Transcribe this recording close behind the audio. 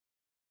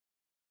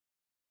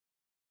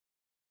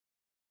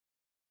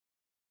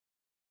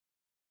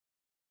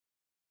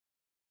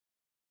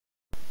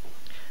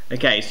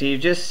Okay, so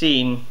you've just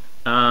seen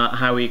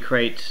how we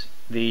create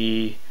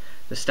the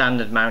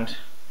standard mount,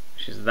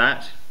 which is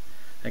that.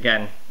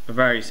 Again, a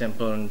very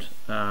simple and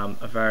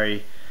a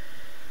very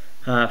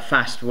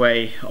fast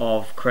way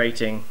of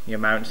creating your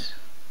mount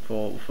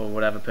for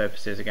whatever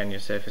purposes. Again, your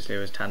surface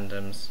lures,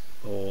 tandems,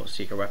 or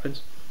secret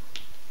weapons.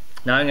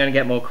 Now I'm going to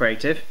get more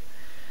creative.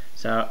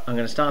 So I'm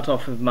going to start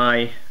off with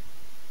my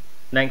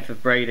length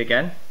of braid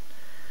again,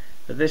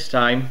 but this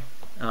time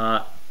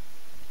I'm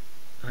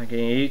going to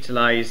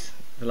utilise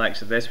the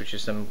likes of this, which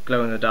is some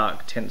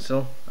glow-in-the-dark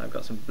tinsel. I've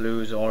got some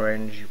blues,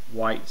 orange,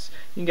 whites.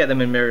 You can get them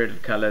in myriad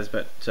of colours,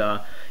 but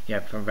yeah,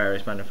 from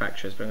various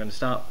manufacturers. But I'm going to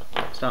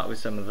start with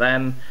some of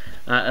them,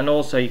 and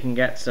also you can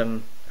get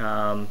some.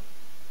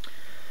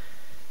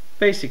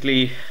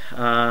 Basically,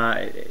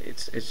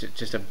 it's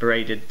just a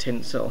braided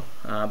tinsel,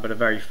 but a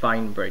very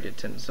fine braided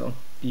tinsel.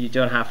 You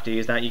don't have to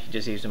use that. You can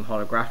just use some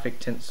holographic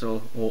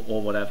tinsel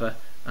or whatever.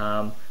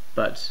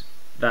 But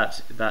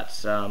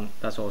that's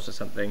also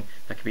something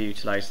that can be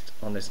utilized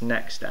on this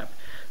next step.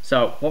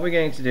 So what we're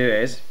going to do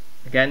is,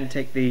 again,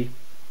 take the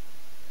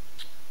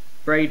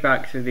braid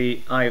back through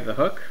the eye of the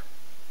hook.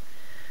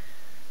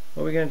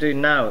 What we're going to do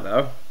now,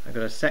 though, I've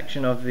got a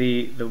section of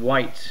the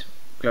white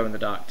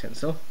glow-in-the-dark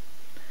tinsel.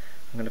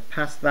 I'm going to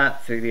pass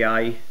that through the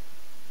eye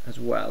as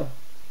well.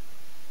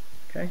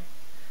 Okay,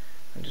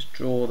 and just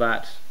draw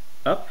that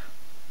up.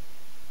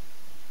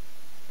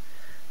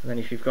 And then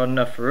if you've got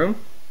enough room,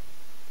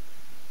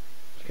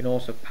 you can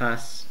also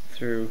pass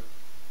through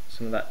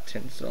some of that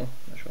tinsel.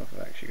 I'm not sure if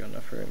I've actually got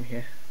enough room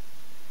here.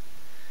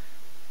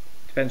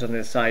 Depends on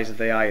the size of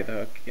the eye of the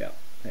hook. Yeah,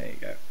 there you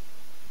go.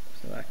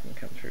 So that can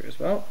come through as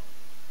well.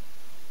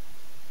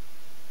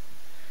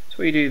 So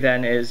what you do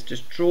then is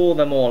just draw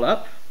them all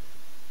up.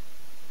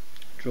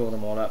 Draw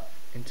them all up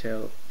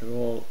until they're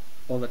all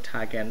the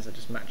tag ends are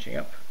just matching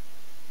up.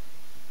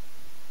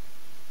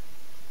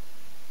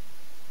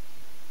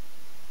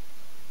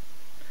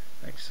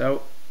 Like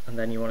so. And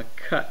then you want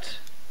to cut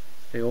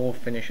so they all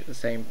finish at the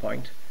same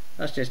point.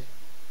 That just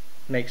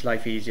makes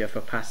life easier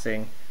for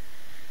passing.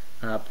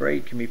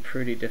 Braid can be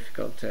pretty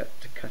difficult to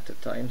cut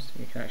at times.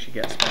 You can actually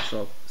get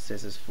special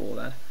scissors for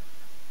that.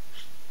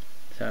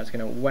 So I'm just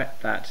going to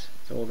wet that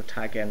so all the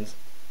tag ends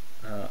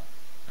are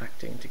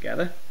acting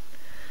together.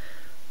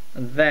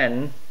 And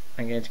then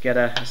I'm going to get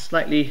a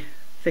slightly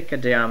thicker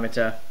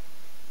diameter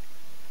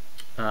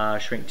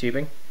shrink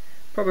tubing,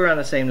 probably around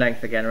the same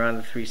length again, around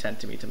the 3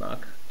 centimeter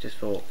mark, just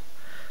for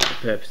the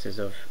purposes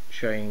of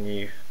showing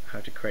you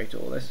how to create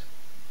all this.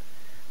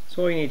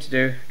 So all you need to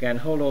do, again,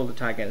 hold all the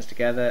tag ends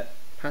together,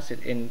 pass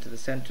it into the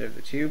center of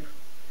the tube,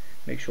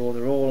 make sure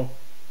they're all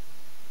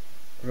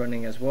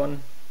running as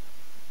one,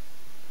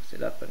 pass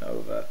it up and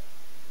over,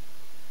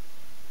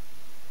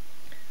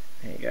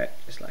 there you go,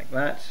 just like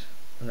that.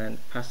 And then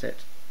pass it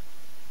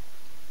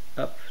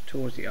up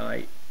towards the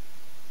eye.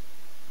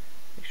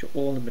 Make sure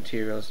all the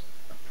materials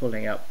are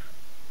pulling up.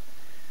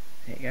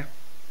 There you go.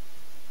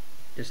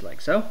 Just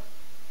like so.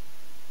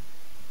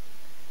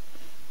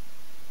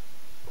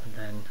 And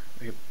then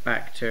we go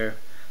back to,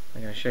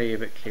 I'm going to show you a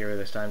bit clearer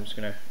this time. I'm just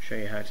going to show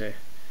you how to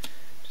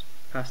just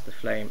pass the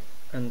flame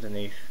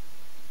underneath.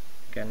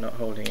 Again, not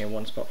holding in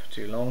one spot for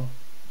too long.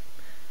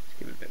 Just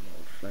give it a bit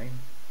more flame.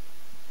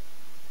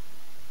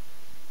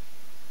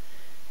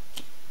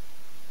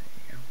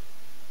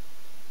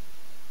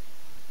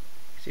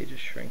 See,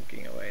 just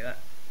shrinking away that,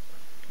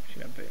 so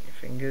you don't burn your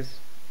fingers.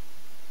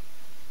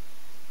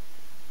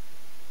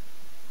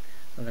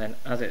 And then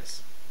as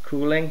it's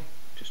cooling,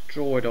 just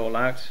draw it all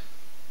out.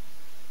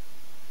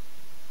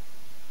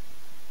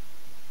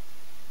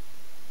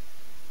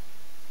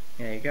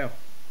 There you go.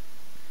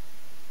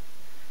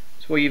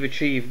 So what you've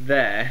achieved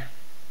there,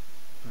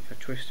 if I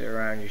twist it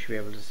around you should be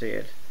able to see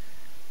it.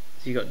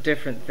 So you've got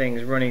different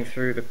things running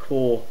through the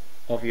core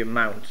of your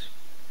mount.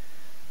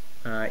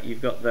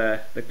 You've got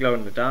the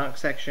glow-in-the-dark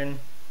section,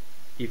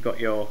 you've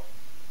got your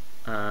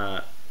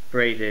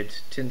braided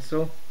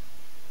tinsel,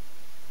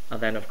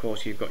 and then of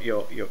course you've got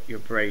your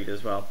braid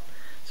as well.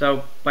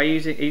 So by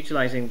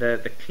utilising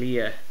the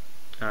clear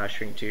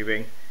shrink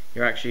tubing,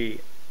 you're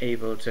actually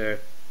able to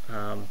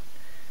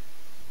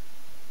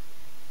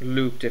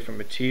loop different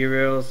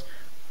materials.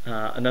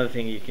 Another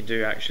thing you can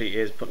do actually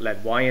is put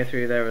lead wire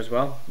through there as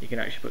well. You can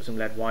actually put some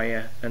lead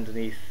wire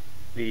underneath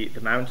the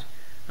mount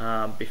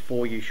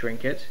before you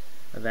shrink it,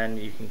 and then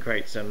you can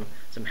create some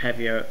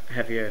heavier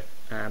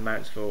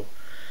mounts for,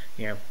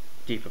 you know,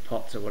 deeper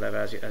pots or whatever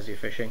as you're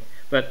fishing.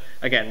 But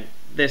again,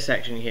 this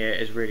section here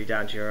is really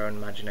down to your own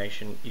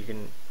imagination. You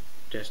can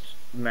just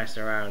mess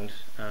around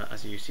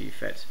as you see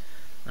fit.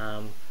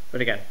 But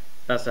again,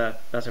 that's a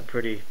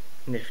pretty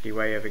nifty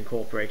way of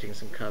incorporating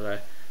some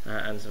colour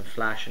and some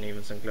flash and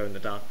even some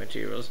glow-in-the-dark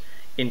materials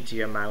into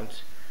your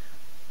mount.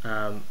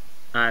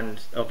 And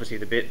obviously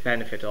the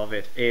benefit of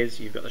it is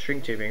you've got the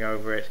shrink tubing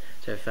over it,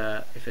 so if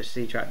a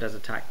sea trout does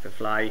attack the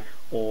fly,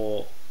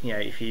 or you know,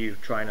 if you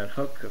try and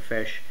unhook a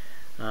fish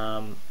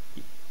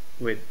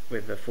with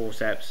the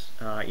forceps,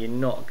 you're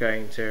not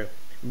going to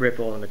rip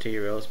all the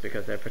materials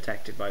because they're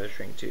protected by the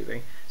shrink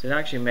tubing. So it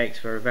actually makes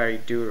for a very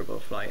durable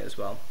fly as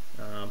well,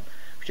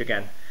 which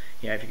again,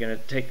 if you're going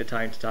to take the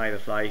time to tie the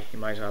fly, you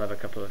might as well have a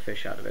couple of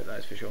fish out of it,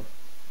 that's for sure.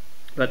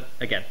 But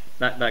again,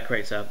 that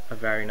creates a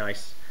very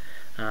nice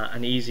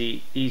an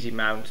easy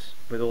mount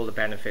with all the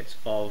benefits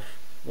of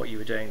what you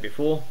were doing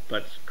before,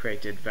 but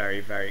created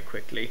very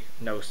quickly.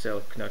 No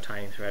silk, no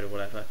tying thread or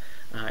whatever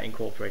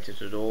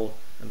incorporated at all,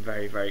 and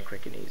very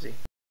quick and easy.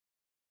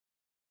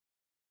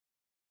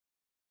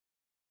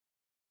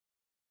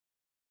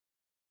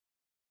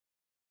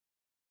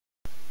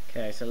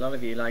 Okay, so a lot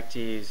of you like to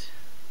use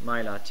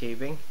mylar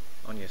tubing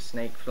on your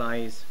snake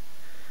flies,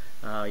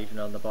 even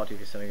on the body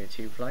of some of your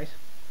tube flies.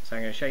 So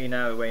I'm going to show you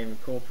now a way of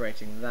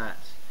incorporating that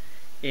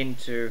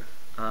into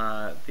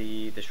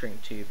the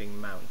shrink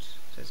tubing mount.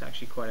 So it's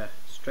actually quite a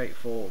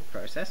straightforward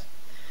process.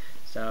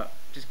 So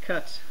just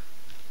cut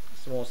a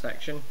small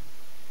section,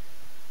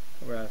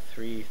 around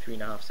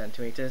 3.5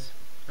 centimeters,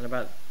 and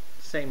about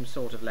the same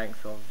sort of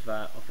length of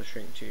the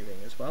shrink tubing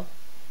as well.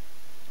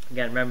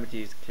 Again, remember to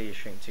use clear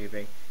shrink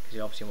tubing because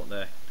you obviously want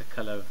the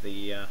colour of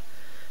the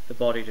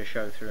body to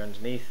show through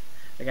underneath.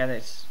 Again,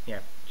 it's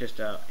just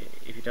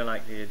if you don't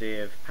like the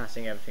idea of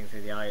passing everything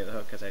through the eye of the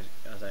hook, as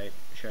I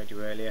showed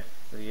you earlier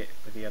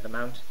with the other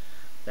mount,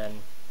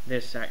 then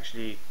this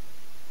actually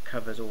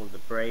covers all the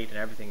braid and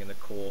everything in the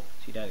core,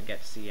 so you don't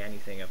get to see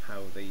anything of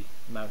how the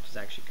mount is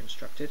actually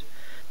constructed.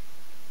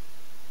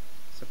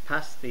 So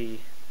pass the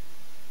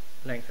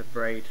length of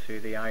braid through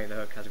the eye of the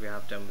hook as we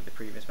have done with the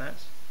previous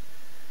mounts.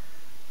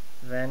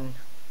 Then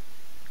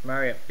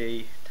marry up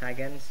the tag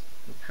ends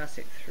and pass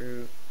it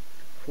through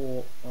the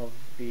core of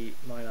the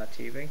mylar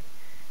tubing.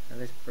 Now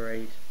this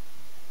braid,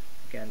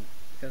 again,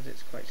 because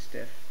it's quite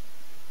stiff,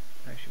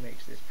 actually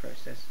makes this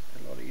process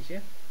a lot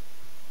easier.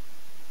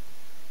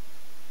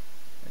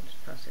 And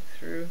just pass it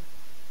through,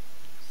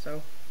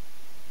 so,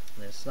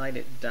 and then slide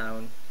it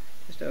down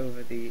just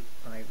over the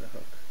eye of the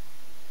hook,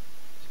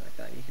 just like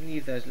that. You can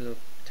leave those little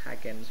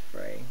tag ends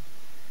fraying.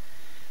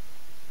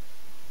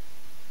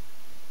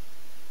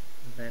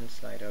 And then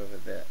slide over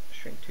the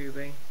shrink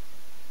tubing,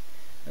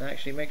 and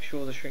actually make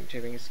sure the shrink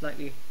tubing is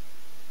slightly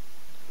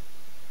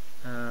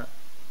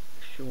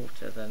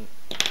shorter than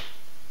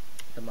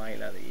the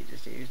mylar that you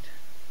just used,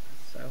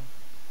 so,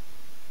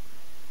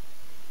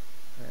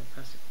 and then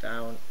pass it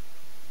down,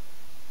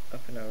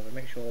 up and over.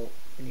 Make sure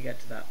when you get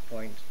to that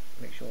point,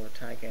 make sure the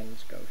tag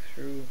ends go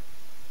through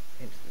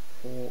into the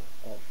core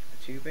of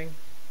the tubing,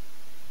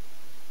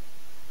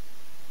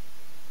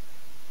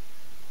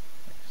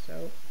 like so,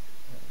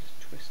 and just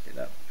twist it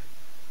up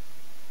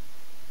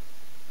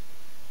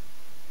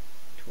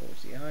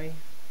towards the eye.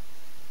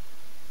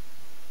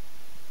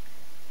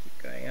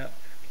 Keep going up,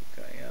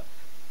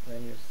 and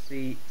then you'll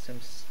see some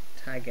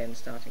tag ends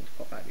starting to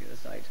pop out the other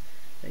side.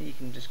 Then you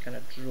can just kind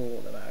of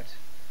draw them out,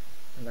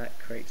 and that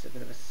creates a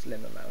bit of a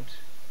slimmer mount,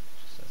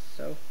 just as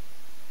so.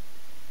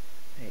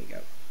 There you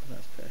go, and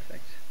that's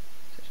perfect.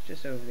 So it's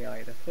just over the eye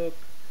of the hook,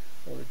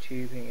 all the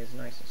tubing is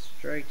nice and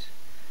straight,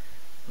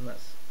 and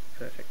that's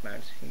perfect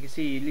mount. You can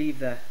see you leave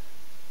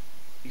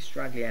these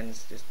straggly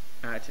ends just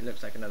out, it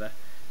looks like another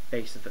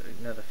base of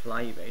another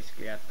fly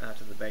basically out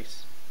of the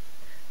base.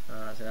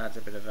 So it adds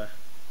a bit of an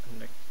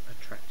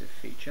attractive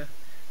feature.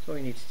 So all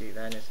you need to do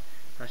then is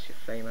pass your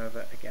flame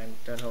over. Again,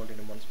 don't hold it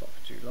in one spot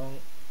for too long.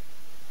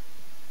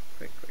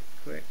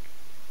 Quick,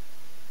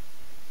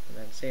 and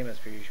then same as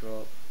per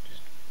usual,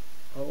 just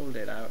hold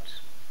it out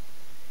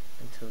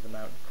until the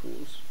mount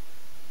cools.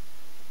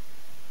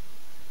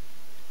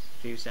 Just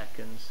a few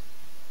seconds.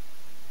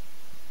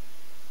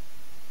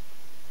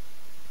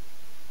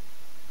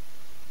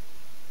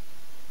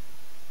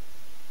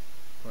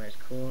 When it's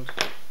cooled,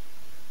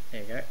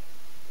 there you go.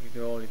 You've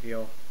got all of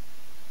your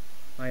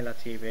mylar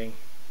tubing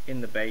in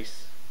the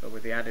base, but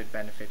with the added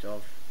benefit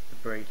of the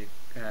braid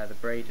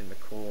in the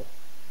core.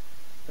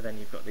 But then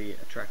you've got the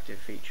attractive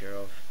feature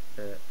of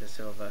the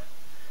silver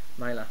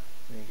mylar,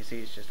 and you can see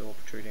it's just all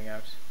protruding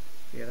out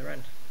the other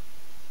end.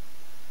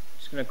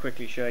 Just going to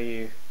quickly show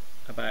you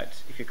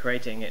about if you're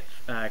creating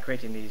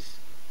these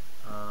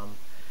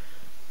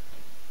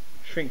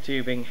shrink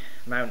tubing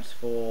mounts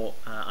for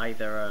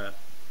either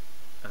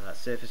a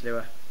surface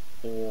lure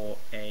or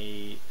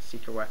a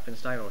secret weapon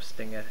style or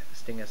stinger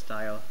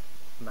style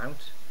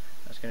mount.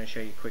 I was going to show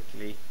you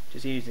quickly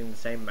just using the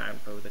same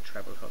mount but with a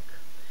treble hook.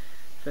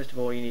 First of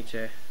all, you need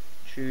to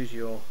choose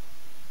your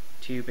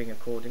tubing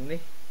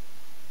accordingly.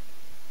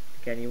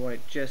 Again, you want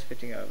it just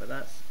fitting over,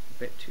 that's a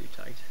bit too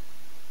tight.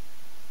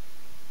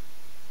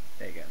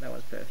 There you go, that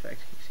one's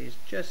perfect. You can see it's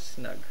just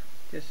snug,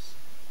 just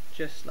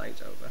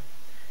slides over.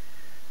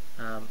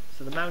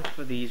 So the mounts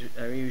for these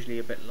are usually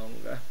a bit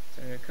longer,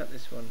 so I'm going to cut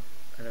this one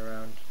at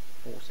around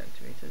 4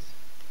 centimeters,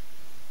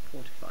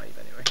 4 to 5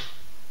 anyway.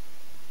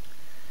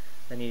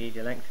 Then you need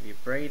the length of your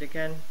braid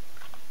again,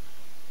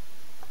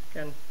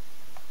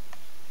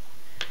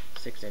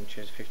 6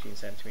 inches, 15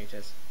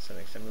 centimeters,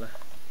 something similar.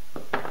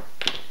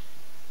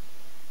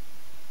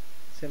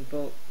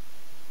 Simple.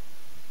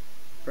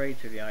 Braid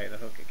through the eye of the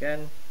hook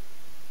again.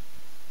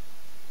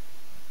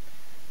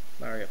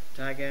 marry up the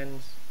tag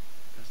ends,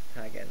 pass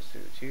the tag ends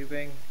through the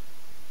tubing,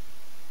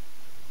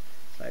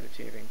 slide the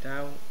tubing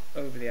down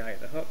over the eye of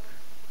the hook,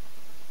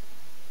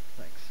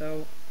 like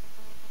so.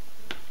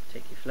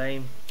 Take your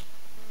flame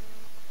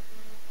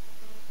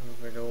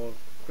over it all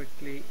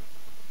quickly,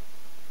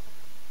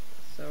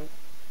 so,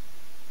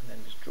 and then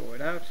just draw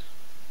it out.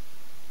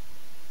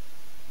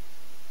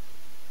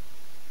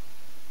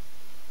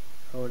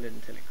 Hold it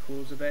until it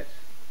cools a bit.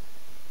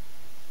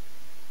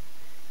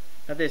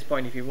 At this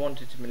point, if you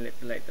wanted to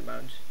manipulate the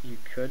mount, you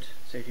could.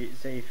 So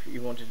if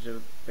you wanted to do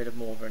a bit of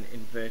more of an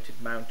inverted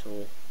mount,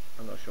 or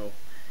I'm not sure,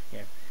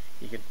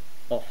 you could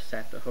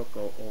offset the hook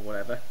or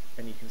whatever,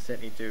 then you can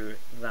certainly do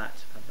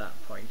that at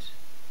that point.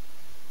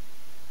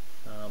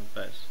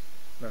 But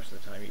most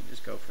of the time you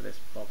just go for this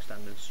bog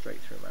standard straight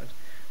through mount.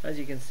 As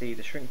you can see,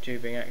 the shrink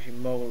tubing actually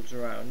molds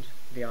around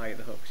the eye of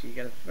the hook, so you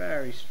get a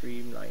very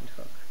streamlined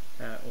hook,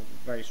 or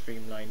very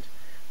streamlined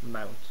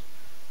mount.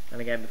 And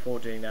again, before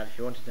doing that, if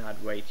you wanted to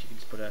add weight, you can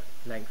just put a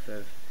length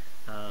of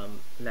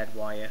lead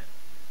wire,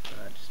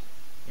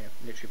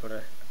 literally put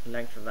a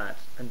length of that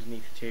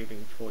underneath the tubing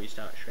before you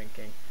start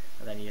shrinking,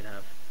 and then you'd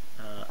have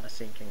a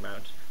sinking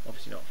mount.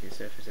 Obviously not for your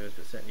surfaces,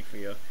 but certainly for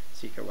your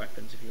secret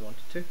weapons if you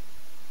wanted to.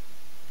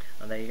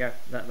 And there you go,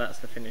 that's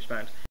the finished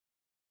mount.